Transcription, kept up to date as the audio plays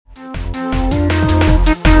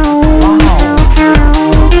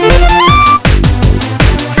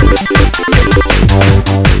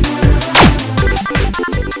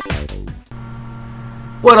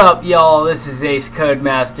What up, y'all? This is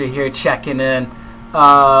Acecodemaster here checking in.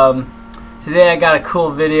 Today I got a cool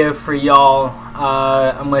video for y'all.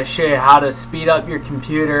 I'm going to show you how to speed up your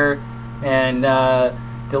computer and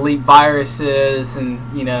delete viruses and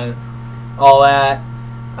all that.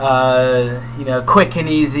 Quick and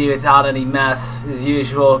easy without any mess as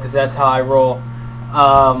usual, because that's how I roll.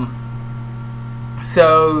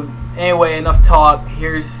 So anyway, enough talk.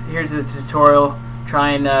 Here's the tutorial.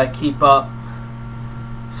 Try and keep up.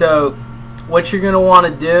 So what you're going to want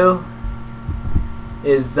to do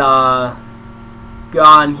is go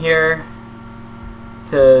on here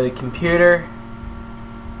to the computer.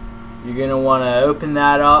 You're going to want to open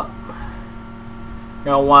that up. You're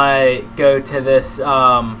going to want to go to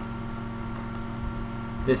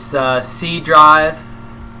this C drive.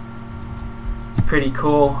 It's pretty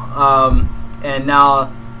cool. And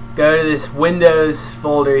now go to this Windows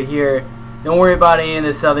folder here. Don't worry about any of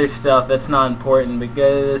this other stuff, that's not important, but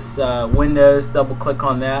go to this Windows, double click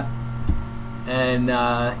on that, and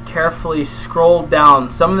carefully scroll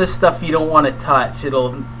down. Some of this stuff you don't want to touch,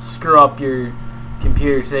 it'll screw up your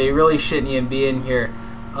computer, so you really shouldn't even be in here.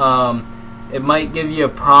 It might give you a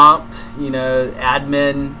prompt,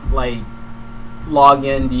 admin, like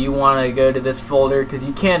login, do you want to go to this folder, because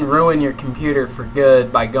you can ruin your computer for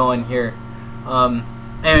good by going here.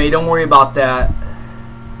 Anyway, don't worry about that.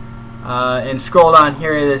 And scroll down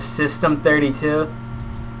here to this System 32,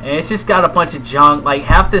 and it's just got a bunch of junk. Like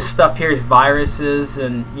half this stuff here is viruses,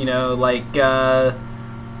 and like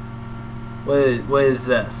what is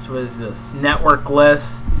this? What is this? Network list.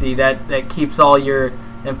 See, that keeps all your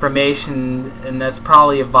information, and that's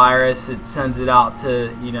probably a virus. It sends it out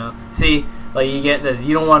to See, like you get this.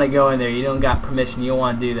 You don't want to go in there. You don't got permission. You don't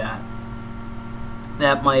want to do that.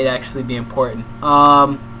 That might actually be important.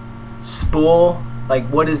 Spool. Like,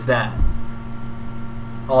 what is that?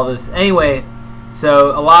 All this. Anyway,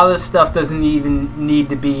 so a lot of this stuff doesn't even need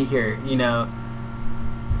to be here,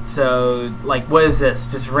 So, like, what is this?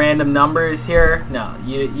 Just random numbers here? No,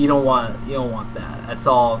 you don't want that. That's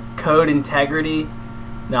all code integrity.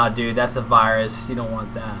 No, dude, that's a virus. You don't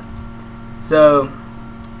want that. So,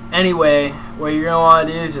 anyway, what you're gonna want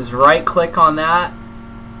to do is just right-click on that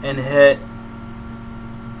and hit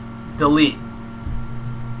delete.